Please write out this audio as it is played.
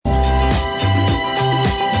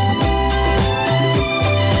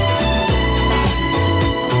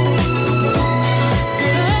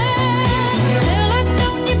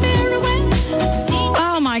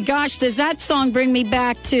does that song bring me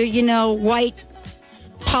back to, white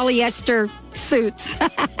polyester suits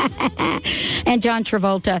and John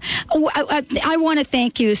Travolta. I want to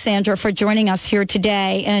thank you, Sandra, for joining us here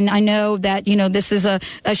today. And I know that, this is a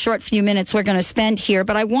short few minutes we're going to spend here,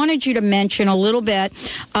 but I wanted you to mention a little bit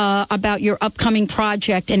about your upcoming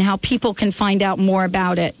project and how people can find out more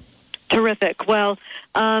about it. Terrific. Well,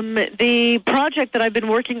 the project that I've been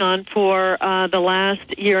working on for the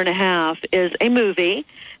last year and a half is a movie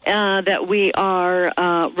that we are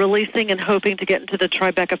releasing and hoping to get into the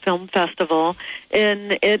Tribeca Film Festival.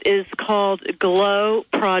 And it is called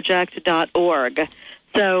glowproject.org.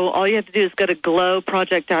 So all you have to do is go to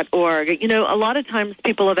glowproject.org. A lot of times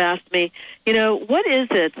people have asked me, what is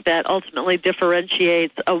it that ultimately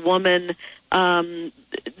differentiates a woman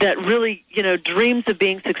that really, dreams of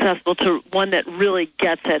being successful to one that really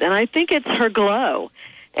gets it? And I think it's her glow.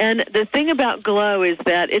 And the thing about glow is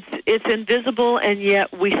that it's invisible, and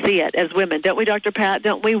yet we see it as women, don't we, Dr. Pat?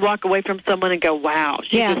 Don't we walk away from someone and go, "Wow,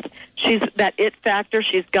 she's that it factor.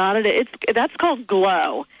 She's got it." That's called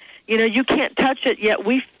glow. You can't touch it, yet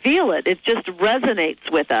we feel it. It just resonates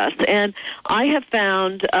with us. And I have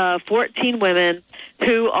found 14 women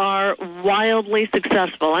who are wildly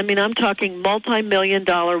successful. I mean, I'm talking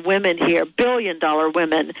multi-million-dollar women here, billion-dollar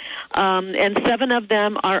women. And 7 of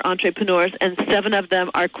them are entrepreneurs, and 7 of them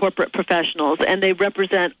are corporate professionals. And they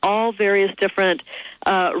represent all various different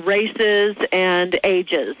races and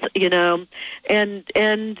ages, and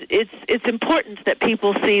it's important that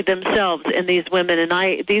people see themselves in these women. And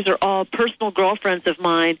these are all personal girlfriends of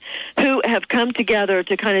mine who have come together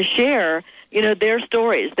to kind of share, their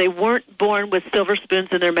stories. They weren't born with silver spoons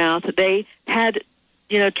in their mouth. They had,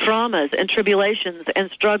 traumas and tribulations and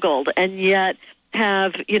struggled, and yet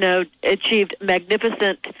have, achieved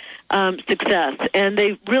magnificent success. And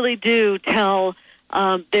they really do tell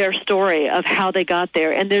their story of how they got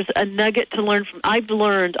there. And there's a nugget to learn from. I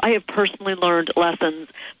have personally learned lessons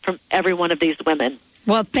from every one of these women.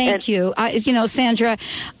 Well, thank you. Sandra,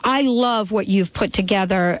 I love what you've put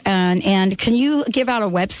together. And can you give out a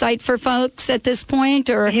website for folks at this point?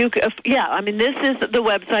 Or this is the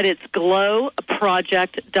website. It's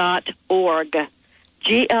glowproject.org.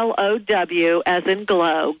 GLOW as in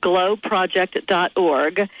glow,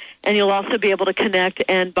 glowproject.org. And you'll also be able to connect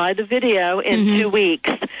and buy the video in 2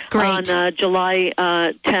 weeks. Great. On July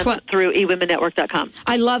 10th through eWomenNetwork.com.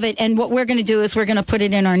 I love it. And what we're going to do is we're going to put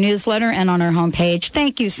it in our newsletter and on our homepage.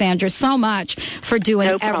 Thank you, Sandra, so much for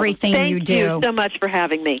doing everything you do. Thank you so much for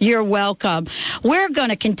having me. You're welcome. We're going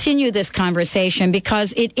to continue this conversation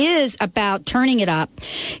because it is about turning it up.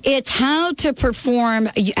 It's how to perform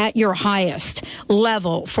at your highest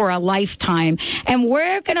level for a lifetime. And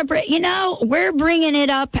we're going to, we're bringing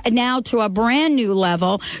it up now to a brand new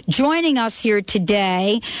level. Joining us here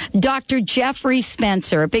today, Dr. Jeffrey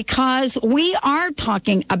Spencer, because we are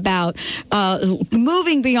talking about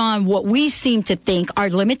moving beyond what we seem to think are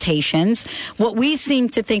limitations, what we seem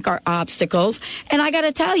to think are obstacles. And I got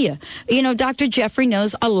to tell you, Dr. Jeffrey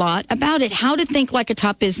knows a lot about it. How to think like a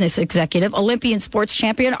top business executive, Olympian sports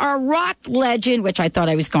champion, or rock legend, which I thought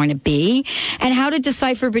I was going to be, and how to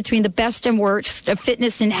decipher between the best and worst of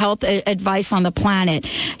fitness and health advice on the planet.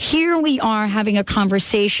 Here we are having a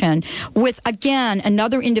conversation with, again,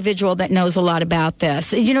 another individual that knows a lot about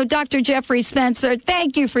this. Dr. Jeffrey Spencer,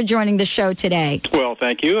 thank you for joining the show today. Well,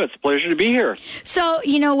 thank you. It's a pleasure to be here. So,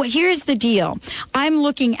 here's the deal. I'm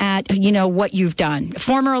looking at, what you've done.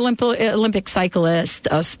 Former Olympic cyclist,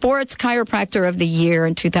 sports chiropractor of the year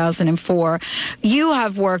in 2004. You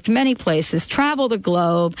have worked many places, traveled the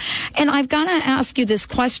globe, and I've got to ask you this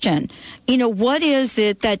question. What is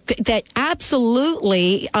it that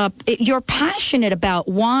absolutely you're passionate about?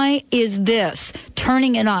 Why is this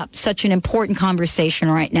turning it up such an important conversation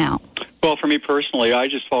right now? Well, for me personally, I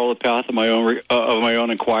just follow the path of my own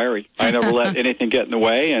inquiry. I never let anything get in the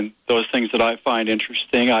way, and those things that I find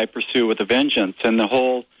interesting, I pursue with a vengeance. And the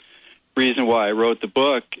whole reason why I wrote the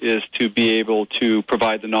book is to be able to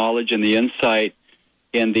provide the knowledge and the insight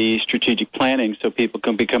in the strategic planning so people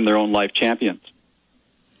can become their own life champions.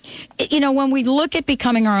 When we look at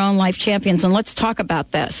becoming our own life champions, and let's talk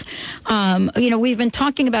about this, we've been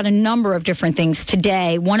talking about a number of different things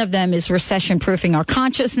today. One of them is recession-proofing our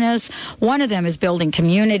consciousness. One of them is building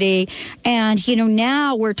community. And,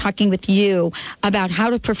 now we're talking with you about how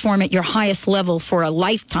to perform at your highest level for a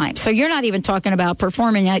lifetime. So you're not even talking about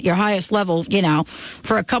performing at your highest level,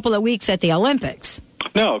 for a couple of weeks at the Olympics.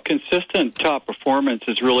 No, consistent top performance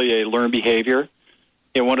is really a learned behavior.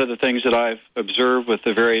 And one of the things that I've observed with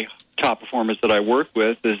the very top performers that I work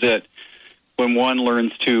with is that when one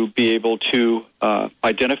learns to be able to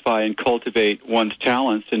identify and cultivate one's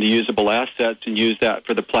talents into usable assets and use that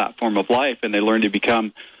for the platform of life, and they learn to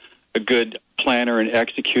become a good planner and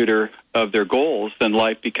executor of their goals, then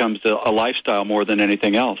life becomes a lifestyle more than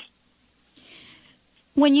anything else.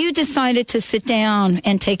 When you decided to sit down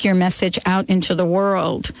and take your message out into the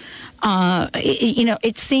world,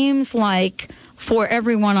 it seems like for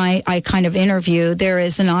everyone I kind of interview, there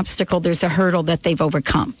is an obstacle, there's a hurdle that they've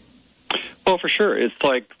overcome. Well, for sure. It's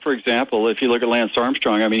like, for example, if you look at Lance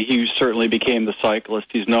Armstrong, I mean, he certainly became the cyclist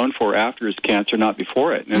he's known for after his cancer, not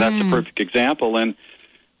before it. And that's a perfect example. And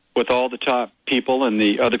with all the top people and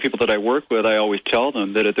the other people that I work with, I always tell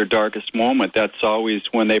them that at their darkest moment, that's always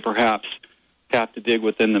when they perhaps have to dig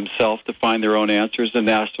within themselves to find their own answers and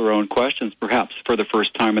ask their own questions, perhaps for the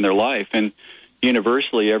first time in their life. And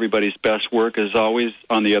universally, everybody's best work is always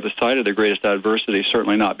on the other side of their greatest adversity,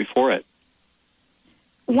 certainly not before it.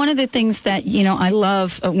 One of the things that, I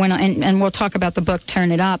love and we'll talk about the book,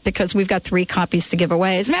 Turn It Up, because we've got 3 copies to give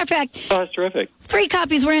away. As a matter of fact, oh, that's terrific. 3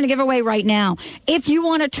 copies we're going to give away right now. If you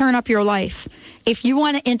want to turn up your life, if you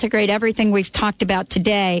want to integrate everything we've talked about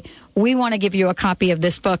today, we want to give you a copy of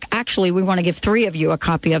this book. Actually, we want to give 3 of you a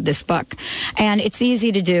copy of this book. And it's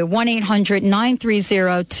easy to do.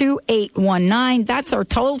 1-800-930-2819. That's our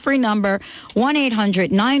toll-free number,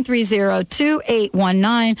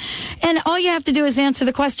 1-800-930-2819. And all you have to do is answer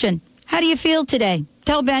the question, how do you feel today?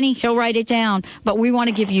 Tell Benny, he'll write it down. But we want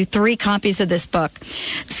to give you 3 copies of this book.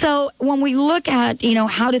 So when we look at,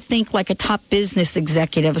 how to think like a top business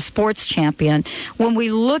executive, a sports champion, when we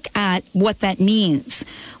look at what that means,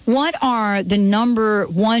 what are the number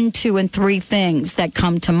 1, 2, and 3 things that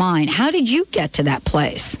come to mind? How did you get to that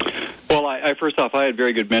place? Well, I first off, I had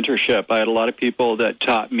very good mentorship. I had a lot of people that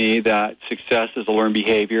taught me that success is a learned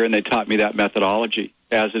behavior, and they taught me that methodology,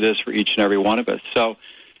 as it is for each and every one of us. So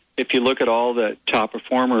if you look at all the top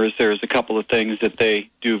performers, there's a couple of things that they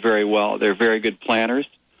do very well. They're very good planners,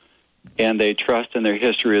 and they trust in their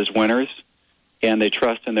history as winners, and they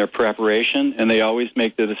trust in their preparation, and they always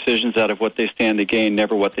make the decisions out of what they stand to gain,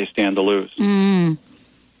 never what they stand to lose.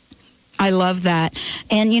 I love that.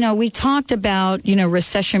 And, we talked about,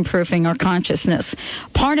 recession-proofing our consciousness.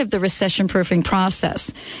 Part of the recession-proofing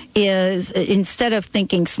process is, instead of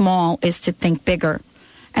thinking small, is to think bigger.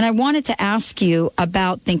 And I wanted to ask you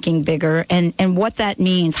about thinking bigger and what that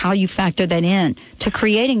means, how you factor that in to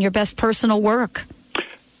creating your best personal work.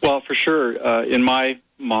 Well, for sure. In my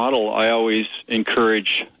model, I always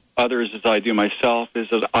encourage others, as I do myself, is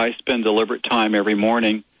that I spend deliberate time every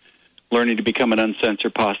morning learning to become an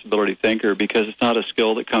uncensored possibility thinker, because it's not a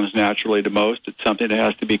skill that comes naturally to most. It's something that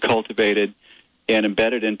has to be cultivated and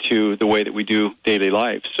embedded into the way that we do daily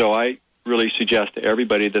life. So I really suggest to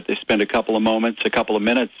everybody that they spend a couple of moments, a couple of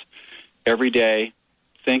minutes every day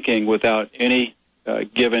thinking without any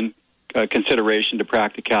given consideration to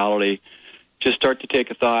practicality. Just start to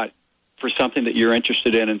take a thought for something that you're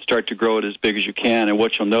interested in and start to grow it as big as you can. And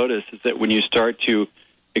what you'll notice is that when you start to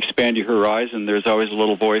expand your horizon, there's always a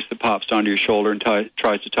little voice that pops onto your shoulder and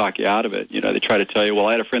tries to talk you out of it. They try to tell you, well,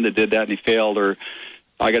 I had a friend that did that and he failed, or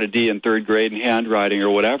I got a D in 3rd grade in handwriting, or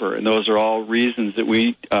whatever. And those are all reasons that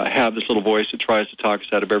we have this little voice that tries to talk us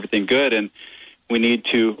out of everything good. And we need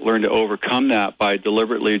to learn to overcome that by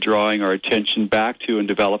deliberately drawing our attention back to and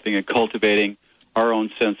developing and cultivating our own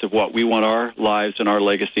sense of what we want our lives and our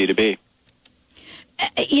legacy to be.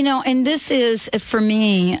 And this is, for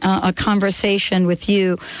me, a conversation with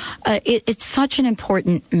you. It's such an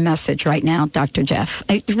important message right now, Dr. Jeff.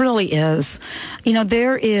 It really is.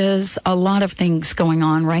 There is a lot of things going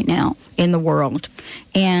on right now in the world,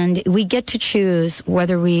 and we get to choose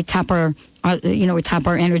whether we tap our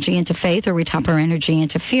energy into faith or we tap our energy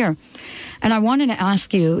into fear. And I wanted to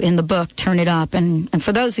ask you in the book, Turn It Up, and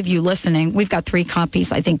for those of you listening, we've got 3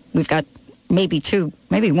 copies. I think we've got maybe 2,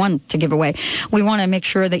 maybe 1 to give away. We want to make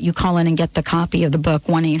sure that you call in and get the copy of the book,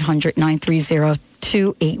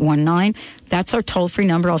 1-800-930-2819. That's our toll-free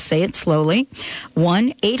number. I'll say it slowly,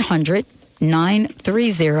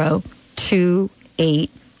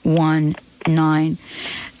 1-800-930-2819.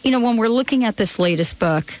 When we're looking at this latest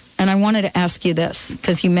book, and I wanted to ask you this,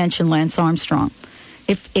 because you mentioned Lance Armstrong.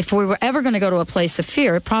 If we were ever going to go to a place of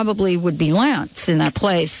fear, it probably would be Lance in that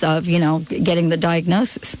place of, getting the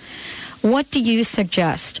diagnosis. What do you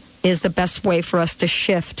suggest is the best way for us to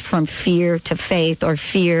shift from fear to faith or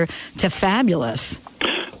fear to fabulous?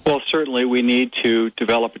 Well, certainly we need to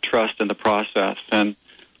develop a trust in the process, and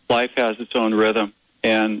life has its own rhythm,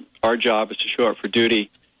 and our job is to show up for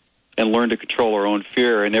duty and learn to control our own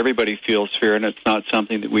fear. And everybody feels fear, and it's not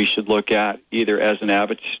something that we should look at either as an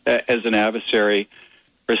adversary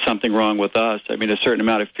there's something wrong with us. I mean, a certain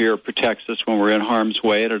amount of fear protects us when we're in harm's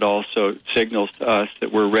way, and it also signals to us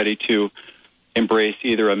that we're ready to embrace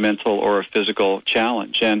either a mental or a physical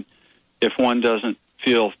challenge. And if one doesn't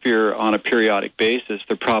feel fear on a periodic basis,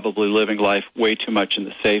 they're probably living life way too much in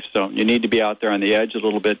the safe zone. You need to be out there on the edge a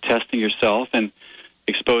little bit, testing yourself and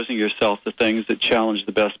exposing yourself to things that challenge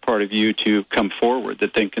the best part of you to come forward,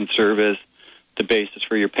 that then can serve as the basis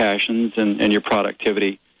for your passions and your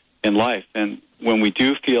productivity in life. And when we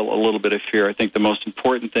do feel a little bit of fear, I think the most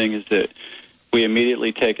important thing is that we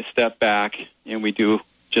immediately take a step back and we do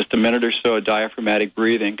just a minute or so of diaphragmatic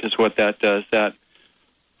breathing, because what that does, that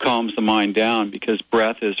calms the mind down, because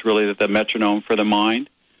breath is really the metronome for the mind.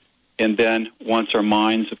 And then once our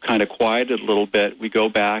minds have kind of quieted a little bit, we go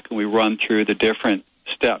back and we run through the different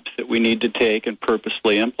steps that we need to take and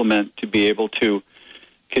purposely implement to be able to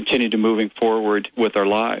continue to moving forward with our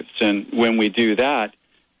lives. And when we do that,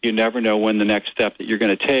 you never know when the next step that you're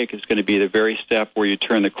going to take is going to be the very step where you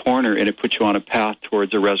turn the corner and it puts you on a path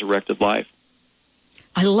towards a resurrected life.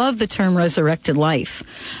 I love the term resurrected life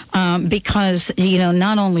because,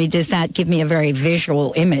 not only does that give me a very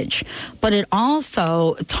visual image, but it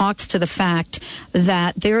also talks to the fact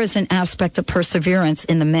that there is an aspect of perseverance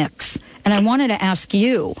in the mix. And I wanted to ask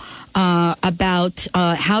you about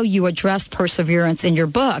how you address perseverance in your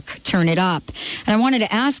book, Turn It Up. And I wanted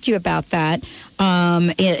to ask you about that,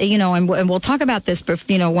 and we'll talk about this,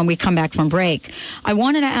 when we come back from break. I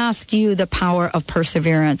wanted to ask you the power of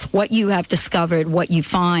perseverance, what you have discovered, what you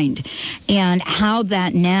find, and how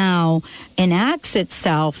that now enacts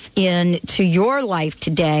itself into your life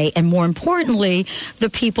today, and more importantly, the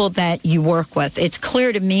people that you work with. It's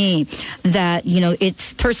clear to me that,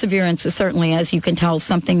 it's perseverance is certainly, as you can tell,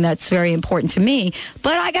 something that's very important to me.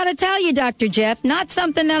 But I got to tell you, Dr. Jeff, not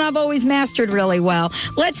something that I've always mastered really well.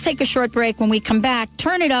 Let's take a short break. When we come back,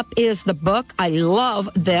 Turn It Up is the book. I love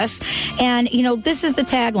this. And, this is the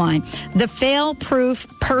tagline, the fail-proof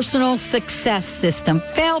personal success system.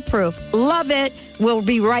 Fail-proof. Love it. We'll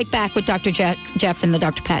be right back with Dr. Jeff and the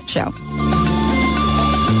Dr. Pat Show.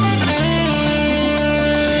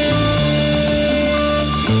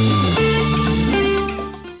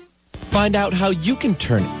 Find out how you can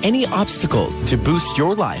turn any obstacle to boost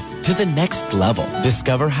your life to the next level.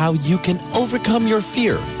 Discover how you can overcome your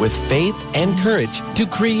fear with faith and courage to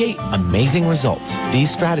create amazing results.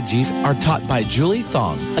 These strategies are taught by Julie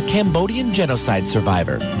Thong, a Cambodian genocide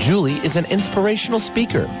survivor. Julie is an inspirational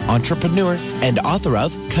speaker, entrepreneur, and author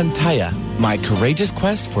of Kantaya, My Courageous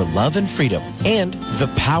Quest for Love and Freedom, and The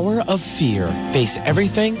Power of Fear. Face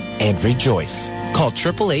everything and rejoice. Call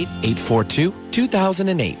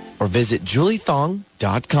 888-842-2008. or visit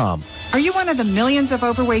juliethong.com. Are you one of the millions of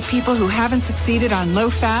overweight people who haven't succeeded on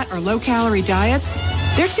low-fat or low-calorie diets?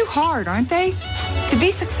 They're too hard, aren't they? To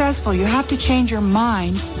be successful, you have to change your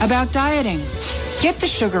mind about dieting. Get the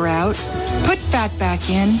sugar out, put fat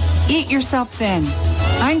back in, eat yourself thin.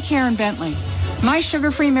 I'm Karen Bentley. My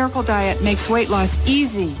sugar-free miracle diet makes weight loss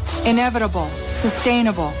easy, inevitable,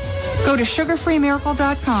 sustainable. Go to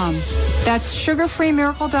sugarfreemiracle.com. That's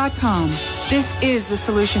sugarfreemiracle.com. This is the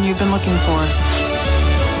solution you've been looking for.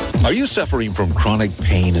 Are you suffering from chronic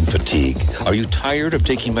pain and fatigue? Are you tired of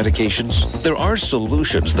taking medications? There are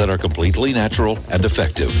solutions that are completely natural and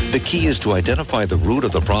effective. The key is to identify the root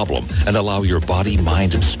of the problem and allow your body,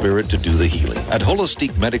 mind, and spirit to do the healing. At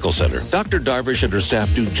Holistic Medical Center, Dr. Darvish and her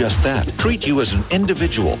staff do just that. Treat you as an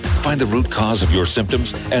individual, find the root cause of your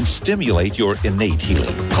symptoms, and stimulate your innate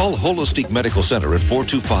healing. Call Holistic Medical Center at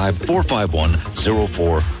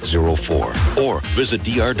 425-451-0404 or visit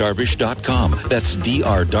drdarvish.com. That's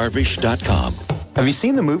drdarvish.com. Have you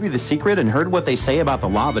seen the movie The Secret and heard what they say about the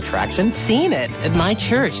law of attraction? Seen it. At my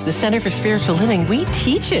church, the Center for Spiritual Living, we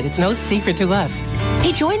teach it. It's no secret to us.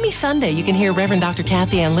 Hey, join me Sunday. You can hear Reverend Dr.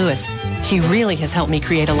 Kathy Ann Lewis. She really has helped me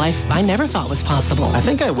create a life I never thought was possible. I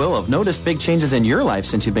think I will. I've noticed big changes in your life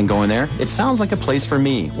since you've been going there. It sounds like a place for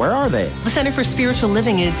me. Where are they? The Center for Spiritual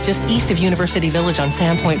Living is just east of University Village on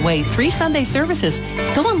Sandpoint Way. 3 Sunday services.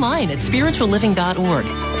 Go online at spiritualliving.org.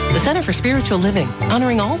 The Center for Spiritual Living,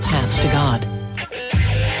 honoring all paths to God.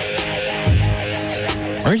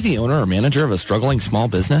 Are you the owner or manager of a struggling small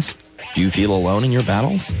business? Do you feel alone in your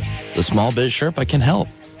battles? The Small Biz Sherpa can help.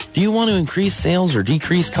 Do you want to increase sales or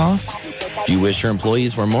decrease costs? Do you wish your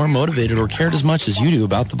employees were more motivated or cared as much as you do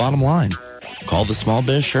about the bottom line? Call the Small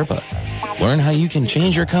Biz Sherpa. Learn how you can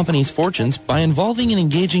change your company's fortunes by involving and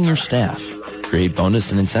engaging your staff. Create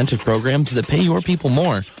bonus and incentive programs that pay your people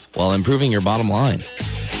more while improving your bottom line.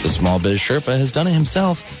 The Small Biz Sherpa has done it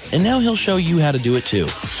himself, and now he'll show you how to do it too.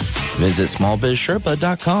 Visit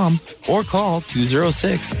smallbizsherpa.com or call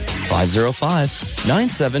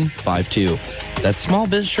 206-505-9752. That's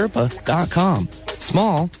smallbizsherpa.com.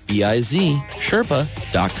 Small, B-I-Z,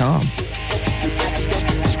 Sherpa.com.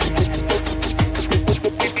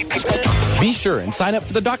 Be sure and sign up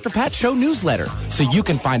for the Dr. Pat Show newsletter so you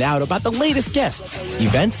can find out about the latest guests,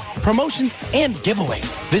 events, promotions, and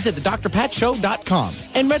giveaways. Visit thedrpatshow.com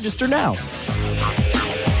and register now.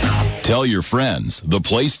 Tell your friends, the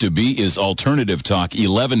place to be is Alternative Talk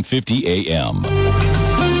 1150 AM.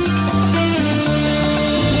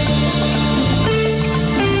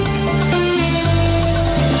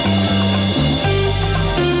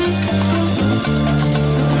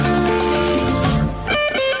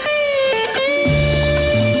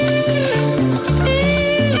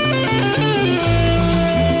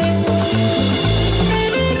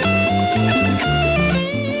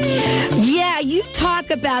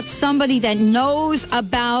 About somebody that knows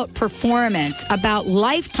about performance, about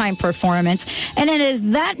lifetime performance, and it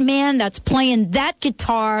is that man that's playing that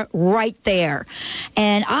guitar right there.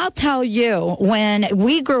 And I'll tell you, when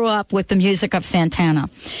we grew up with the music of Santana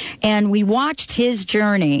and we watched his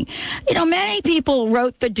journey, you know, many people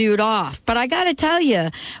wrote the dude off, but I got to tell you,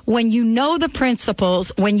 when you know the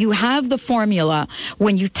principles, when you have the formula,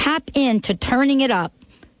 when you tap into turning it up,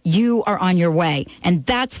 you are on your way. And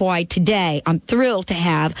that's why today I'm thrilled to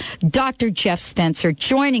have Dr. Jeff Spencer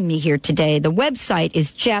joining me here today. The website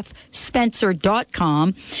is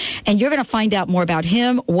jeffspencer.com, and you're going to find out more about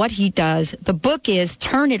him, what he does. The book is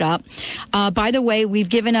Turn It Up. By the way, we've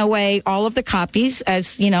given away all of the copies.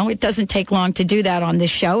 As you know, it doesn't take long to do that on this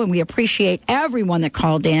show, and we appreciate everyone that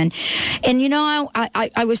called in. And you know,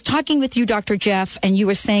 I was talking with you, Dr. Jeff, and you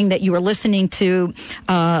were saying that you were listening to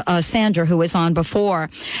Sandra, who was on before.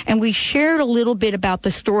 And we shared a little bit about the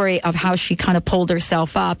story of how she kind of pulled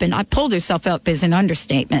herself up. And I pulled herself up is an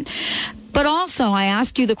understatement. But also, I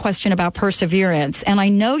asked you the question about perseverance, and I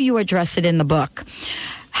know you address it in the book.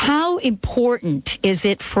 How important is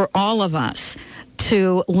it for all of us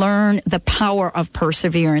to learn the power of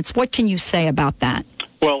perseverance? What can you say about that?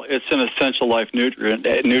 Well, it's an essential life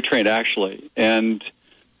nutrient actually. And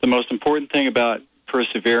the most important thing about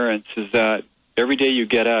perseverance is that every day you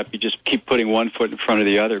get up, you just keep putting one foot in front of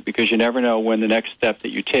the other, because you never know when the next step that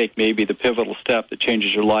you take may be the pivotal step that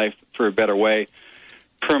changes your life for a better way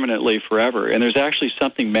permanently forever. And there's actually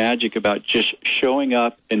something magic about just showing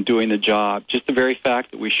up and doing the job. Just the very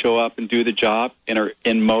fact that we show up and do the job and are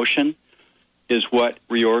in motion is what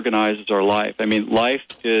reorganizes our life. I mean, life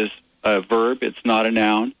is a verb. It's not a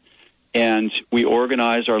noun. And we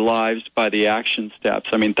organize our lives by the action steps.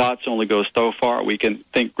 I mean, thoughts only go so far. We can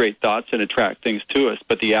think great thoughts and attract things to us,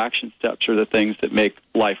 but the action steps are the things that make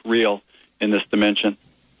life real in this dimension.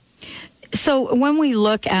 So when we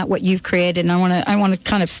look at what you've created, and I want to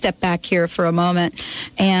kind of step back here for a moment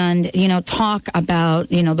and, you know, talk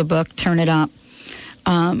about, you know, the book, Turn It Up.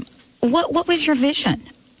 What was your vision?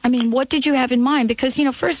 I mean, what did you have in mind? Because, you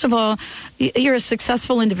know, first of all, you're a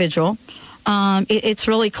successful individual. It's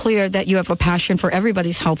really clear that you have a passion for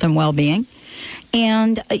everybody's health and well-being.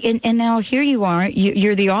 And now here you are.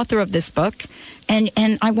 You're the author of this book. And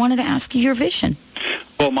I wanted to ask you your vision.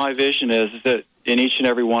 Well, my vision is that in each and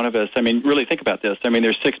every one of us, I mean, really think about this. I mean,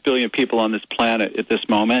 there's 6 billion people on this planet at this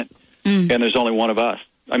moment, and there's only one of us.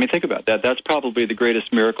 I mean, think about that. That's probably the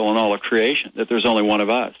greatest miracle in all of creation, that there's only one of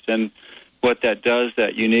us. And what that does,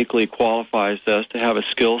 that uniquely qualifies us to have a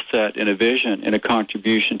skill set and a vision and a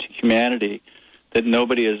contribution to humanity that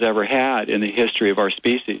nobody has ever had in the history of our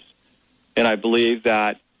species. And I believe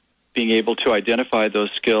that being able to identify those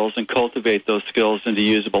skills and cultivate those skills into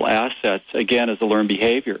usable assets, again, is a learned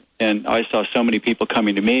behavior. And I saw so many people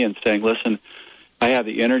coming to me and saying, listen, I have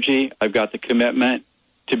the energy, I've got the commitment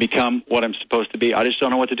to become what I'm supposed to be. I just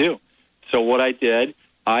don't know what to do. So what I did,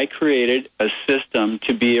 I created a system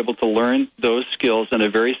to be able to learn those skills in a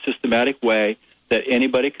very systematic way that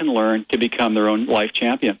anybody can learn to become their own life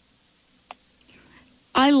champion.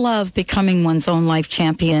 I love becoming one's own life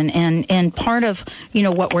champion, and part of, you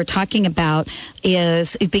know, what we're talking about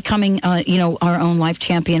is becoming, you know, our own life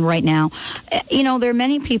champion right now. You know, there are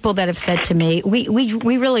many people that have said to me, we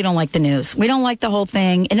really don't like the news. We don't like the whole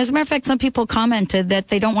thing. And as a matter of fact, some people commented that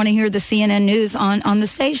they don't want to hear the CNN news on the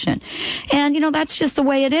station. And, you know, that's just the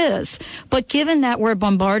way it is. But given that we're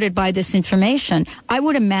bombarded by this information, I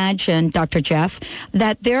would imagine, Dr. Jeff,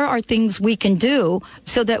 that there are things we can do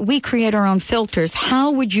so that we create our own filters.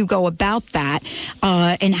 How would you go about that,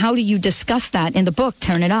 and how do you discuss that in the book,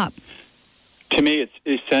 Turn It Up? To me, it's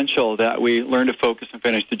essential that we learn to focus and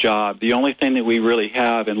finish the job. The only thing that we really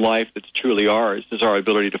have in life that's truly ours is our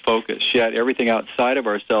ability to focus. Yet everything outside of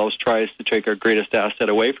ourselves tries to take our greatest asset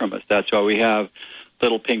away from us. That's why we have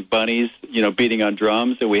little pink bunnies, beating on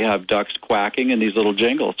drums, and we have ducks quacking and these little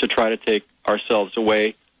jingles to try to take ourselves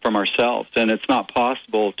away from ourselves. And it's not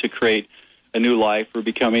possible to create a new life or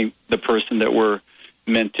becoming the person that we're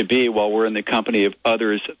meant to be while we're in the company of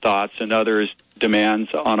others' thoughts and others'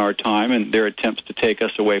 demands on our time and their attempts to take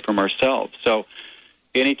us away from ourselves. So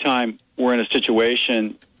anytime we're in a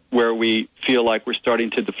situation where we feel like we're starting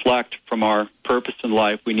to deflect from our purpose in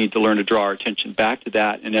life, we need to learn to draw our attention back to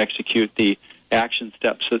that and execute the action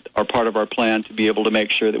steps that are part of our plan to be able to make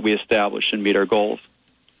sure that we establish and meet our goals.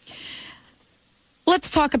 Let's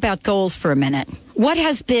talk about goals for a minute. What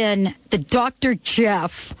has been the Dr.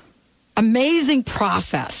 Jeff amazing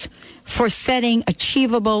process for setting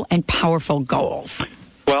achievable and powerful goals?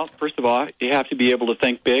 Well, first of all, you have to be able to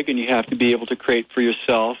think big, and you have to be able to create for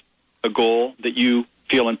yourself a goal that you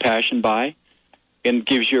feel impassioned by and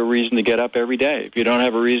gives you a reason to get up every day. If you don't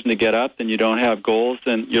have a reason to get up, then you don't have goals,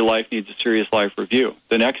 then your life needs a serious life review.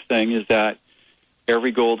 The next thing is that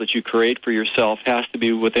every goal that you create for yourself has to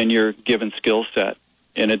be within your given skill set.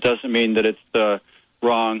 And it doesn't mean that it's the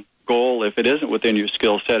wrong goal if it isn't within your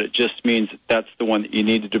skill set. It just means that that's the one that you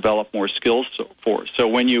need to develop more skills for. So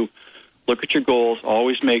when you look at your goals,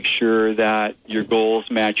 always make sure that your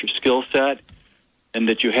goals match your skill set and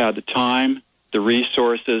that you have the time, the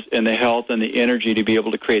resources, and the health and the energy to be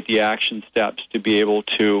able to create the action steps to be able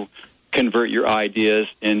to convert your ideas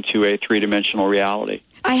into a three-dimensional reality.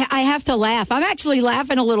 I have to laugh. I'm actually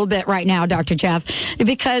laughing a little bit right now, Dr. Jeff,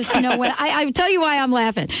 because, when I tell you why I'm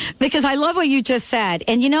laughing, because I love what you just said.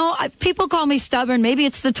 And, people call me stubborn. Maybe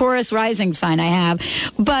it's the Taurus rising sign I have.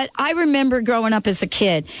 But I remember growing up as a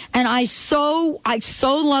kid, and I so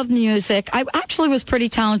loved music. I actually was pretty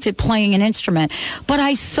talented playing an instrument, but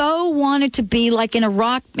I so wanted to be like in a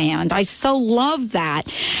rock band. I so loved that.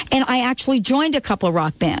 And I actually joined a couple of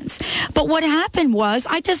rock bands. But what happened was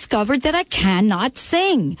I discovered that I cannot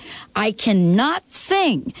sing. I cannot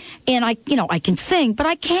sing. And I can sing, but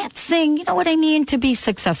I can't sing, you know what I mean, to be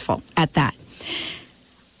successful at that.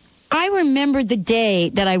 I remember the day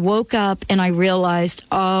that I woke up and I realized,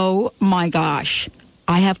 oh my gosh,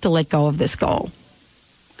 I have to let go of this goal.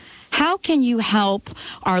 How can you help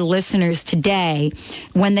our listeners today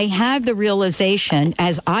when they have the realization,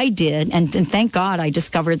 as I did, and thank God I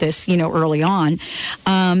discovered this, early on,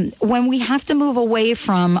 when we have to move away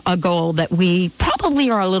from a goal that we probably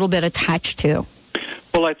are a little bit attached to?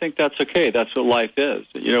 Well, I think that's okay. That's what life is.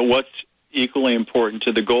 What's equally important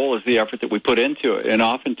to the goal is the effort that we put into it. And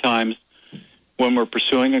oftentimes when we're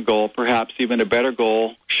pursuing a goal, perhaps even a better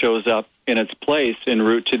goal shows up in its place en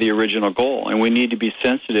route to the original goal. And we need to be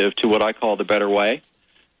sensitive to what I call the better way.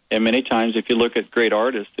 And many times if you look at great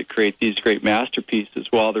artists that create these great masterpieces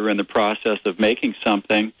while they're in the process of making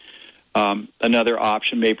something, another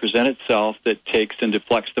option may present itself that takes and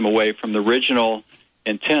deflects them away from the original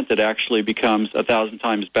intent that actually becomes 1,000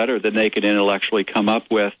 times better than they could intellectually come up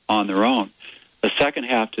with on their own. The second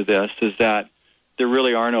half to this is that there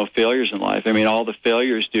really are no failures in life. I mean, all the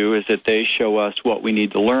failures do is that they show us what we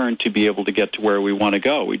need to learn to be able to get to where we want to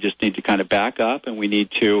go. We just need to kind of back up, and we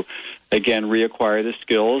need to, again, reacquire the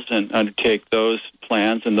skills and undertake those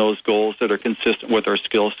plans and those goals that are consistent with our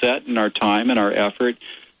skill set and our time and our effort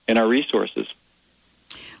and our resources.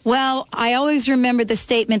 Well, I always remember the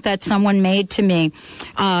statement that someone made to me,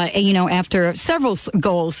 after several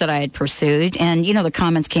goals that I had pursued. And, the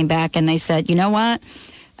comments came back and they said, you know what?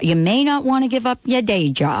 You may not want to give up your day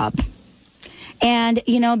job. And,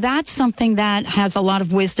 that's something that has a lot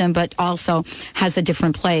of wisdom, but also has a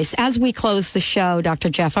different place. As we close the show, Dr.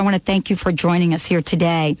 Jeff, I want to thank you for joining us here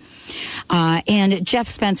today. And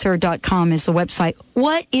jeffspencer.com is the website.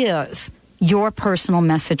 What is your personal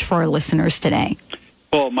message for our listeners today?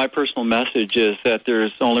 Well, my personal message is that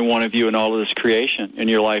there's only one of you in all of this creation, and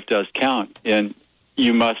your life does count. And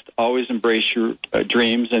you must always embrace your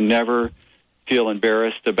dreams and never feel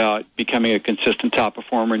embarrassed about becoming a consistent top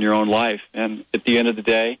performer in your own life. And at the end of the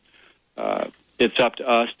day, it's up to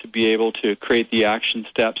us to be able to create the action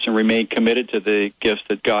steps and remain committed to the gifts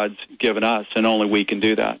that God's given us, and only we can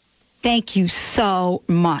do that. Thank you so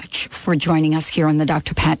much for joining us here on the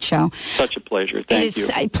Dr. Pat Show. Such a pleasure. Thank you.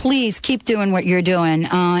 Please keep doing what you're doing.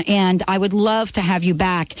 And I would love to have you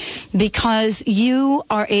back because you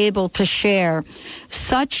are able to share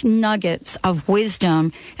such nuggets of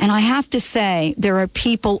wisdom. And I have to say, there are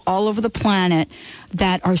people all over the planet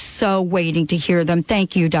that are so waiting to hear them.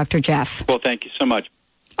 Thank you, Dr. Jeff. Well, thank you so much.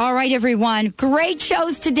 All right, everyone. Great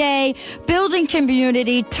shows today. Building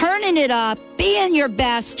community, turning it up, being your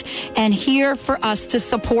best, and here for us to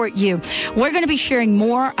support you. We're going to be sharing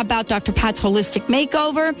more about Dr. Pat's Holistic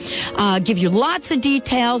Makeover, give you lots of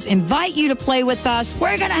details, invite you to play with us.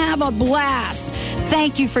 We're going to have a blast.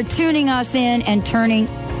 Thank you for tuning us in and turning,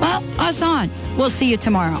 us on. We'll see you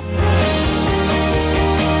tomorrow.